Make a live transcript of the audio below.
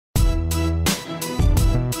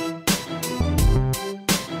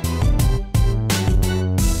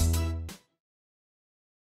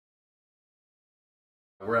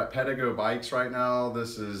We're at Pedego Bikes right now.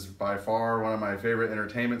 This is by far one of my favorite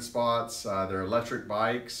entertainment spots. They're electric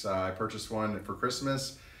bikes. I purchased one for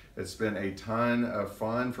Christmas. It's been a ton of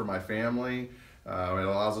fun for my family. It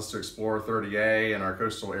allows us to explore 30A and our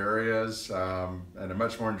coastal areas in a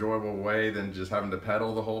much more enjoyable way than just having to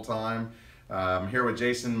pedal the whole time. I'm here with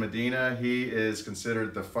Jason Medina. He is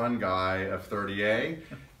considered the fun guy of 30A,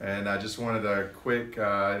 and I just wanted a quick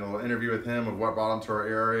little interview with him of what brought him to our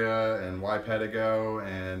area and why Pedego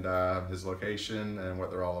and his location and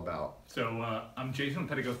what they're all about. So I'm Jason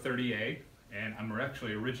with Pedego 30A, and I'm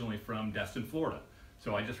actually originally from Destin, Florida.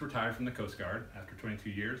 So I just retired from the Coast Guard after 22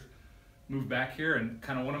 years, moved back here, and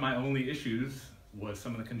kind of one of my only issues was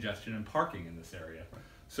some of the congestion and parking in this area.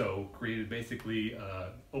 So created basically,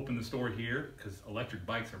 opened the store here because electric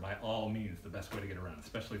bikes are by all means the best way to get around,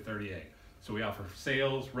 especially 30A. So we offer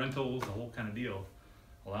sales, rentals, the whole kind of deal,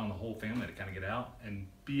 allowing the whole family to kind of get out and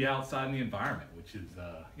be outside in the environment, which is,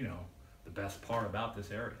 you know, the best part about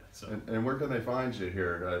this area. So. And where can they find you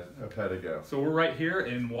here at Pedego? So we're right here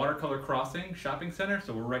in Watercolor Crossing Shopping Center.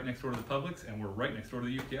 So we're right next door to the Publix, and we're right next door to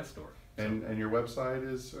the UPS store. So and your website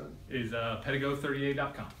is?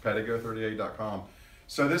 Pedego38.com. Pedego38.com.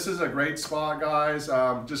 So this is a great spot, guys.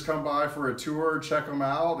 Just come by for a tour, check them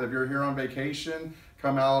out. If you're here on vacation,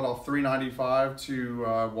 come out off 395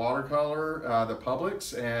 to Watercolor, the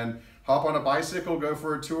Publix, and hop on a bicycle, go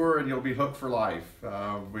for a tour, and you'll be hooked for life.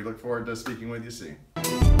 We look forward to speaking with you soon.